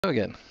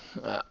Again,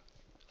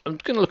 I'm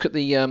going to look at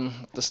the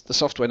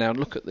software now and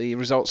look at the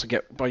results I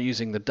get by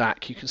using the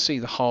DAC. You can see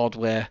the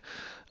hardware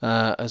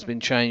has been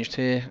changed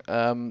here.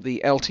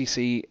 The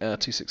LTC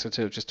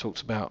 2602 I've just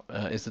talked about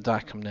is the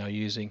DAC I'm now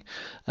using.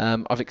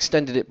 I've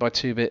extended it by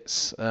 2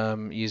 bits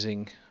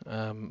using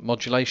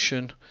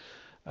modulation,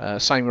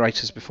 same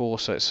rate as before,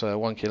 so it's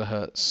 1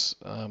 kilohertz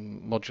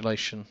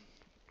modulation.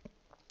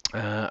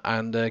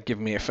 And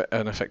giving me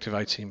an effective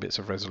 18 bits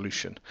of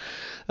resolution.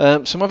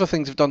 Some other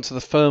things I've done to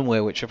the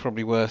firmware which are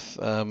probably worth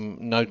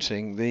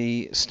noting.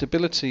 The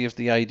stability of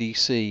the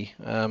ADC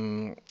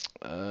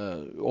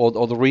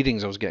or the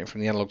readings I was getting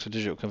from the analog to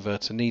digital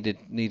converter needed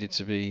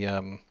to be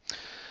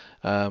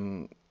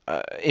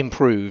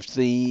improved.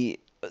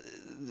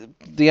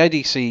 The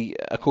ADC,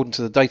 according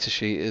to the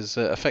datasheet, is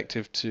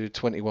effective to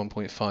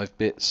 21.5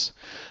 bits.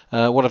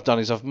 What I've done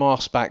is I've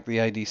masked back the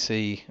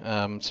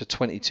ADC to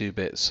 22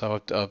 bits, so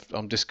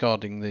I'm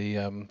discarding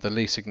the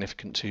least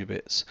significant 2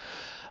 bits.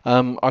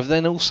 I've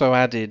then also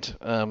added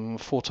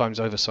 4 times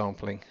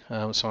oversampling,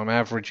 so I'm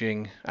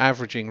averaging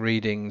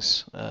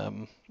readings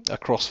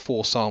across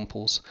 4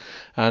 samples,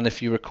 and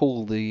if you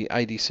recall, the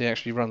ADC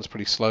actually runs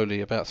pretty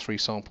slowly, about 3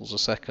 samples a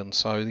second,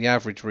 so the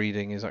average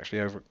reading is actually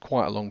over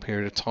quite a long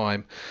period of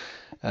time,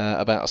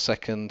 about a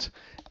second.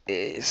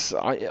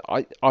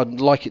 I'd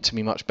like it to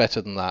be much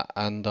better than that,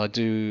 and I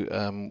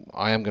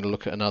am going to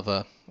look at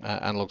another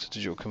analog to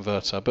digital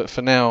converter, but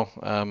for now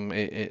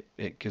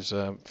it gives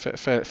a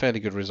fairly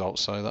good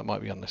results, so that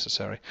might be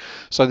unnecessary.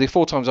 So the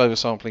 4 times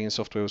oversampling in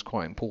software was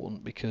quite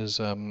important because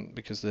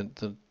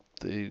the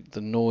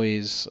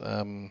noise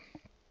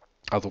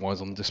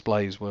otherwise on the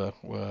displays were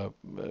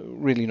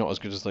really not as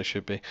good as they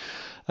should be.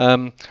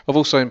 I've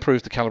also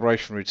improved the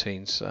calibration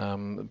routines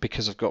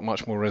because I've got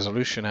much more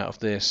resolution out of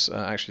this.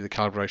 Actually, the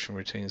calibration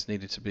routines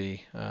needed to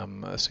be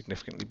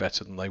significantly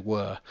better than they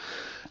were.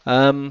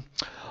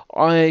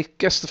 I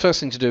guess the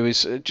first thing to do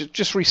is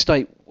just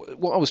restate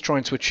what I was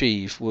trying to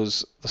achieve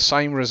was the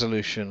same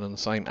resolution and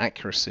the same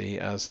accuracy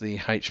as the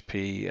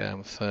HP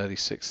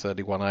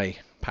 3631A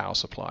power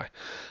supply.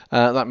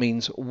 That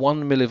means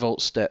 1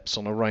 millivolt steps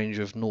on a range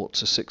of 0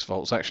 to 6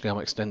 volts. Actually, I'm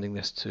extending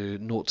this to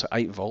 0 to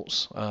 8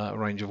 volts, a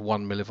range of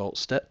 1 millivolt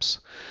steps.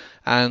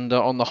 And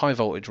on the high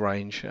voltage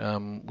range,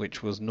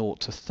 which was 0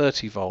 to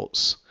 30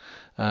 volts,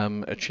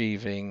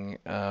 achieving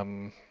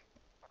 10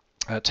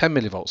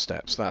 millivolt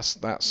steps.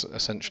 That's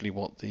essentially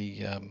what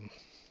the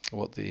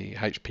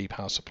HP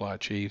power supply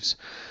achieves.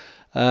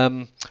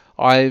 I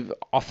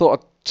thought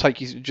I'd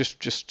take you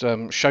just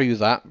show you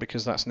that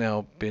because that's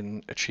now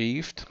been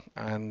achieved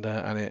and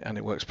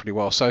it works pretty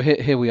well. So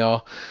here we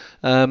are.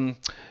 I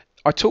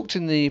talked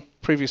in the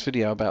previous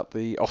video about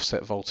the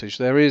offset voltage.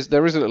 There is a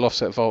little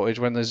offset voltage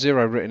when there's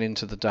 0 written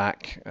into the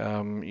DAC.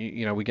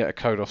 You know, we get a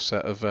code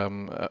offset of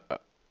an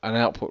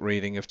output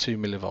reading of 2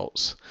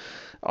 millivolts.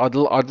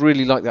 I'd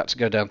really like that to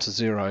go down to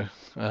 0.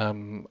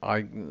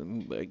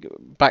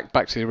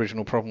 Back to the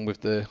original problem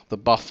with the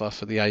buffer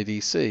for the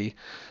ADC.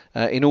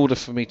 In order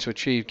for me to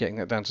achieve getting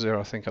that down to 0,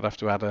 I think I'd have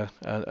to add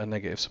a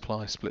negative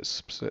supply,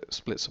 split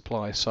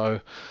supply. So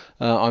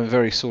I'm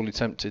very sorely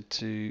tempted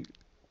to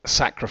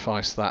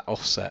sacrifice that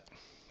offset.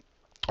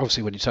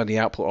 Obviously, when you turn the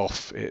output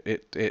off,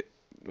 it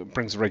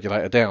brings the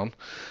regulator down,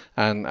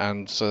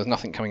 and so there's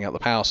nothing coming out the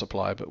power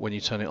supply. But when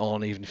you turn it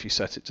on, even if you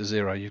set it to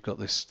 0, you've got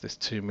this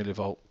 2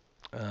 millivolt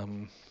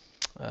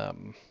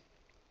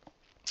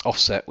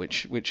offset,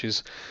 which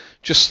is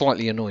just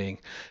slightly annoying.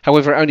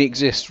 However, it only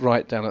exists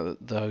right down at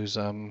those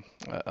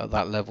at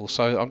that level.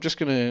 So I'm just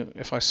going to,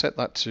 if I set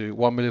that to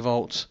 1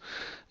 millivolt,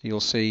 you'll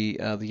see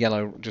the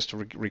yellow. Just to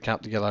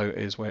recap, the yellow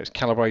is where it's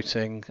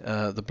calibrating.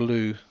 The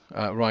blue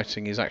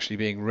writing is actually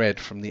being read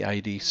from the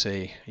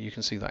ADC. You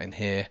can see that in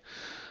here.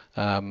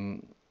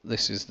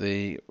 This is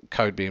the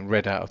code being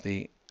read out of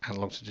the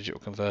analog to digital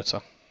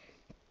converter.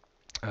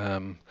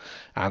 And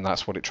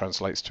that's what it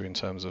translates to in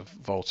terms of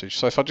voltage.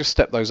 So if I just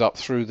step those up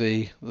through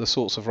the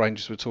sorts of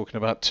ranges we're talking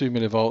about, 2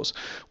 millivolts,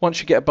 once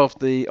you get above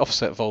the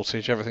offset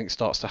voltage, everything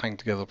starts to hang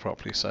together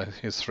properly. So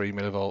here's 3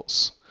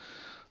 millivolts,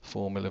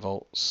 4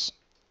 millivolts,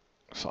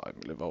 5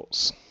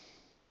 millivolts,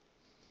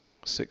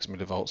 6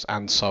 millivolts,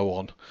 and so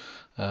on.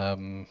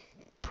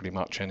 Pretty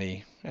much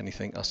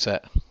anything I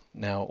set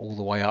now all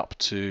the way up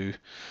to,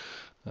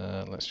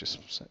 let's just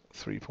set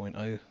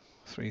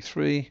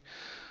 3.033.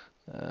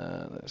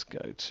 Let's go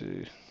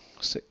to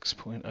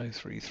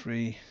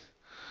 6.033,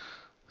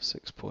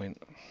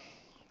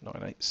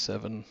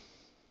 6.987.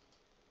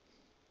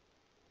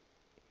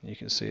 You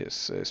can see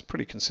it's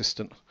pretty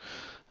consistent.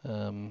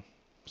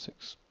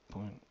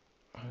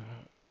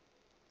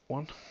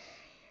 6.01,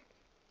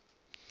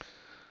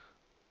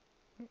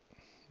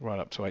 right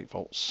up to 8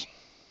 volts.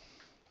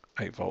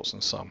 8 volts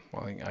and some.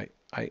 I think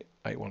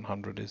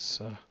 8100 is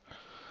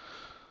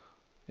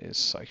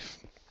safe.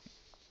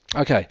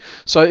 Okay,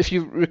 so if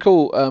you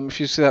recall, if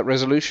you see that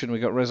resolution, we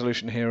got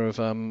resolution here of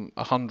 1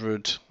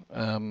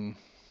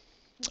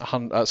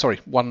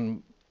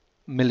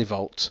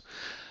 millivolt.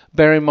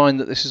 Bear in mind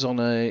that this is on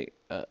a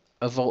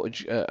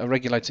voltage, a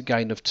regulator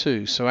gain of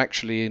 2. So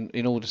actually,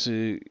 in order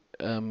to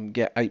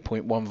get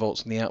 8.1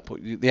 volts in the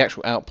output, the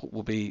actual output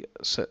will be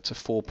set to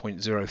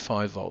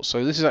 4.05 volts.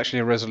 So this is actually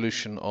a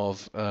resolution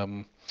of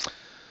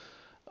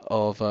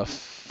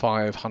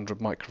 500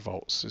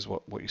 microvolts is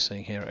what you're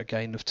seeing here, a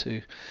gain of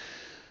 2.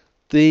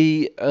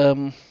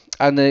 And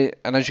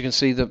as you can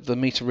see, the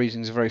meter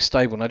readings are very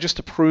stable. Now, just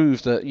to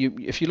prove that,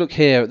 if you look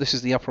here, this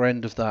is the upper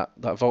end of that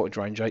voltage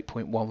range,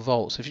 8.1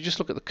 volts. If you just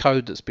look at the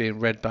code that's being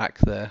read back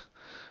there,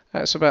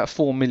 that's about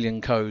 4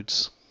 million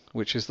codes,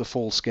 which is the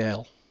full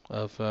scale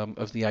of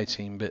the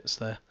 18 bits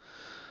there.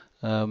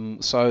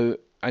 And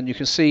you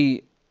can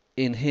see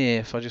in here,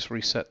 if I just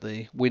reset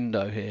the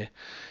window here,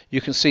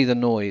 you can see the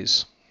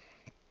noise.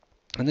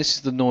 And this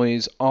is the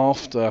noise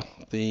after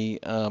the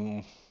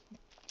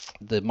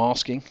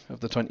masking of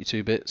the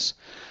 22 bits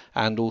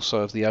and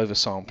also of the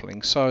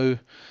oversampling. So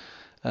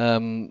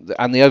and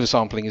the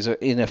oversampling is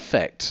in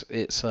effect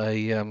it's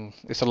a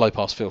low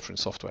pass filtering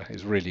software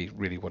is really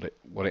what it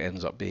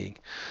ends up being.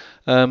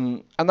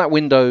 And that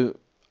window,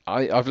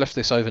 I've left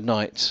this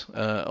overnight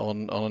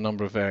on a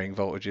number of varying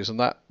voltages, and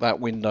that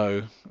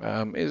window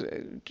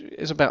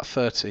is about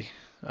 30.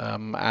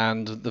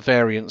 And the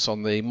variance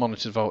on the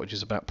monitored voltage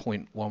is about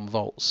 0.1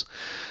 volts.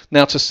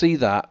 Now, to see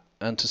that,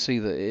 and to see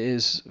that it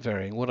is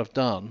varying, what I've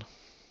done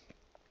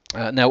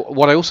now,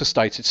 what I also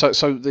stated,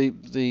 so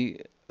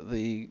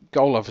the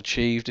goal I've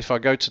achieved, if I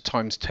go to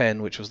times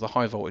 10, which was the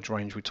high voltage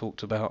range we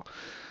talked about,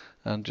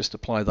 and just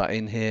apply that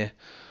in here,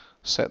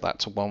 set that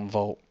to 1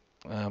 volt,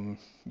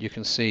 you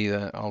can see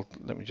that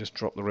let me just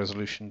drop the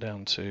resolution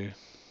down to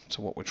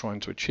what we're trying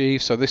to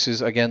achieve. So this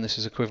is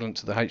equivalent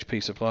to the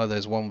HP supply.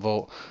 There's 1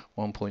 volt,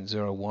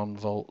 1.01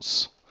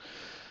 volts,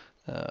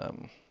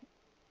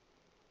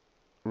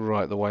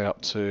 right the way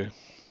up to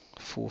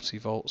 40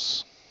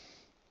 volts.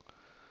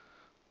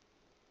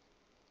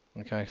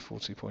 Okay,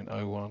 40.01,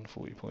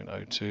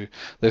 40.02.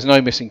 There's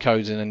no missing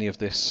codes in any of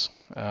this.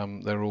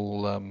 They're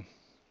all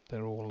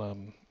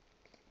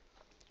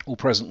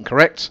present and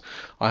correct.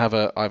 I have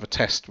a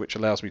test which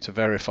allows me to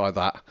verify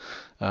that.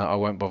 I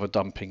won't bother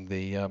dumping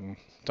the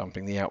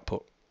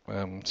output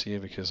to you,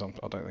 because I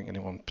don't think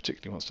anyone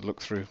particularly wants to look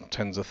through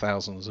tens of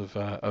thousands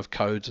of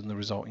codes and the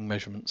resulting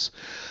measurements.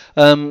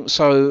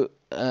 So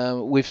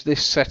with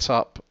this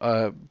setup,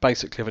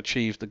 basically I've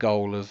achieved the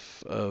goal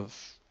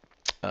of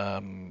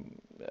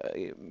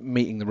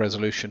meeting the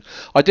resolution.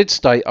 I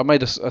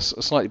made a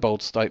slightly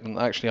bold statement.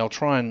 Actually, I'll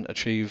try and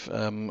achieve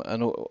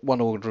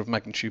one order of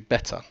magnitude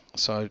better.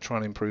 So try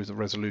and improve the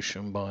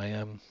resolution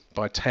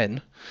by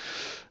 10.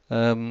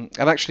 And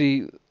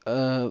actually,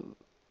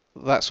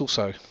 that's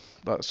also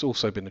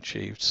been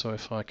achieved. So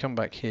if I come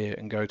back here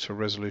and go to a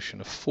resolution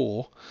of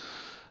 4,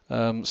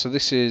 so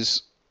this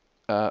is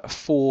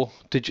 4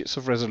 digits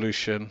of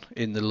resolution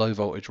in the low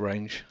voltage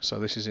range. So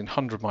this is in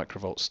 100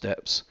 microvolt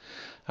steps.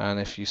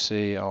 And if you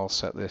see, I'll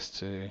set this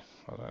to,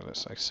 I don't know,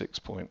 let's say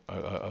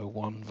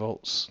 6.0001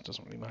 volts,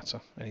 doesn't really matter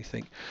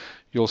anything.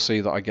 You'll see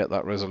that I get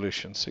that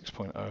resolution,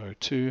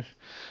 6.002.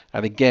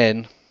 And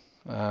again,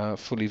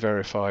 fully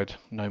verified,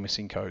 no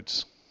missing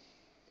codes.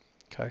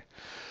 Okay.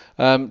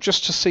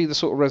 Just to see the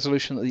sort of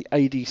resolution that the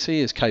ADC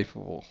is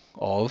capable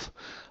of,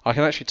 I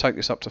can actually take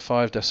this up to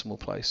 5 decimal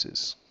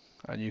places,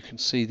 and you can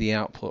see the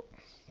output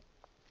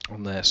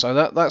on there. So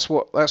that's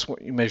what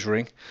you're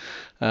measuring.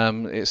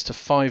 It's to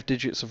 5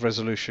 digits of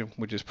resolution,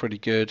 which is pretty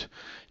good.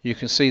 You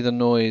can see the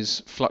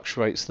noise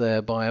fluctuates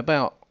there by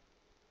about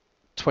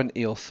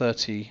 20 or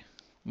 30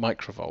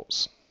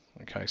 microvolts.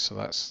 Okay, so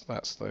that's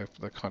the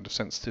kind of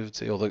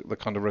sensitivity, or the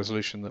kind of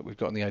resolution that we've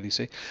got in the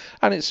ADC,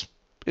 and it's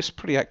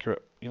pretty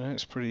accurate.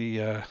 It's pretty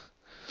you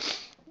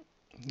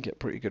get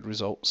pretty good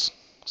results.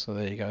 So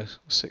there you go,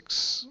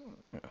 6.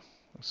 Yeah,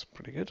 that's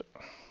pretty good.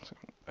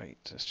 8.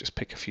 Let's just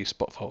pick a few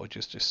spot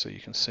voltages just so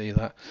you can see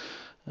that.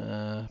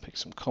 Pick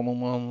some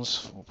common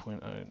ones.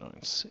 4.096.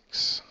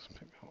 Let's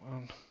pick that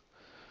one.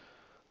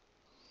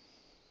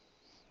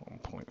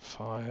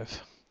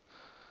 1.5.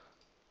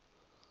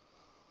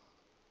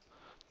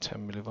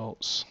 10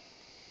 millivolts.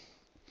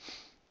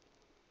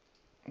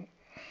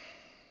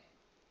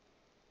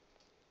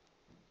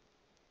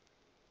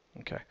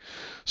 Okay,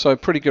 so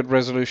pretty good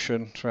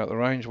resolution throughout the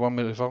range, 1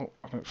 millivolt.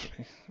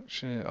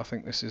 Actually, I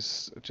think this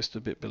is just a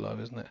bit below,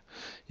 isn't it?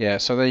 Yeah,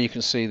 so there you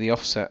can see the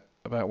offset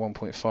about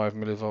 1.5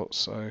 millivolts,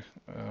 so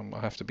I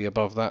have to be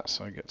above that,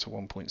 so I get to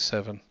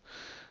 1.7,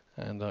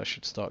 and I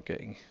should start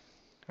getting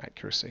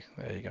accuracy.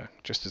 There you go,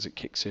 just as it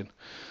kicks in.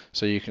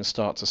 So you can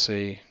start to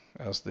see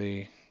as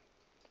the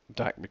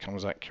DAC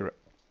becomes accurate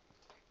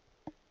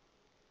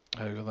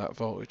over that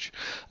voltage.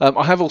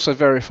 I have also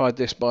verified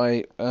this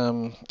by,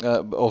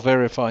 or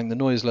verifying the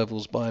noise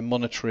levels by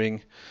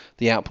monitoring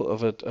the output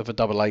of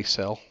a AA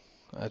cell,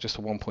 just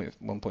a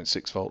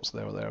 1.6 volts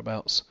there or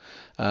thereabouts,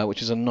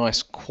 which is a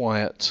nice,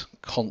 quiet,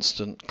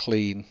 constant,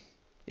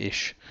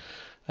 clean-ish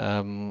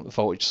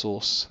voltage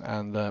source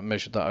and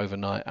measured that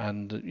overnight,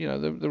 and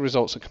the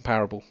results are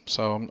comparable.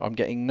 So I'm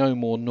getting no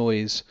more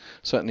noise,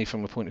 certainly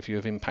from the point of view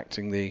of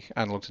impacting the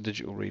analog to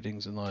digital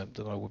readings, than I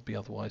would be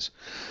otherwise.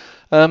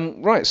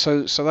 Right,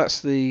 so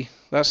that's the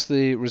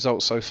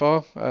results so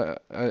far.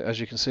 As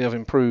you can see, I've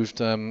improved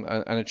and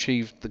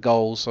achieved the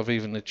goals. I've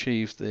even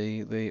achieved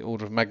the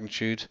order of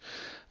magnitude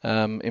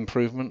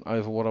improvement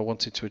over what I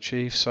wanted to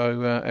achieve.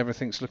 So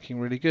everything's looking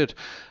really good.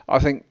 I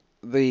think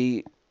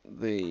the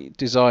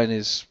design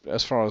is,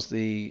 as far as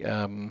the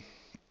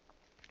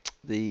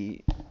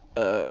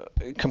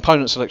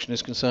component selection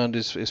is concerned,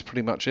 is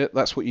pretty much it.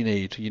 That's what you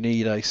need. You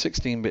need a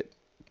 16-bit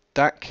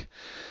DAC.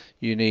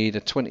 You need a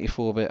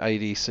 24-bit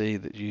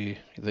ADC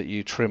that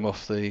you trim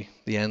off the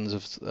ends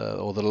of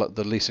or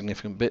the least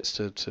significant bits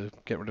to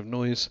get rid of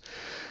noise,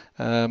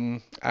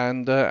 and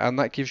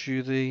that gives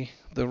you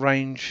the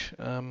range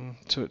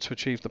to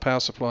achieve the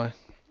power supply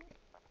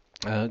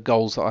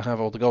goals that I have,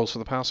 or the goals for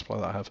the power supply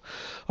that I have.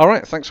 All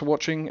right, thanks for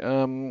watching.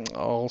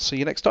 I'll see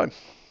you next time.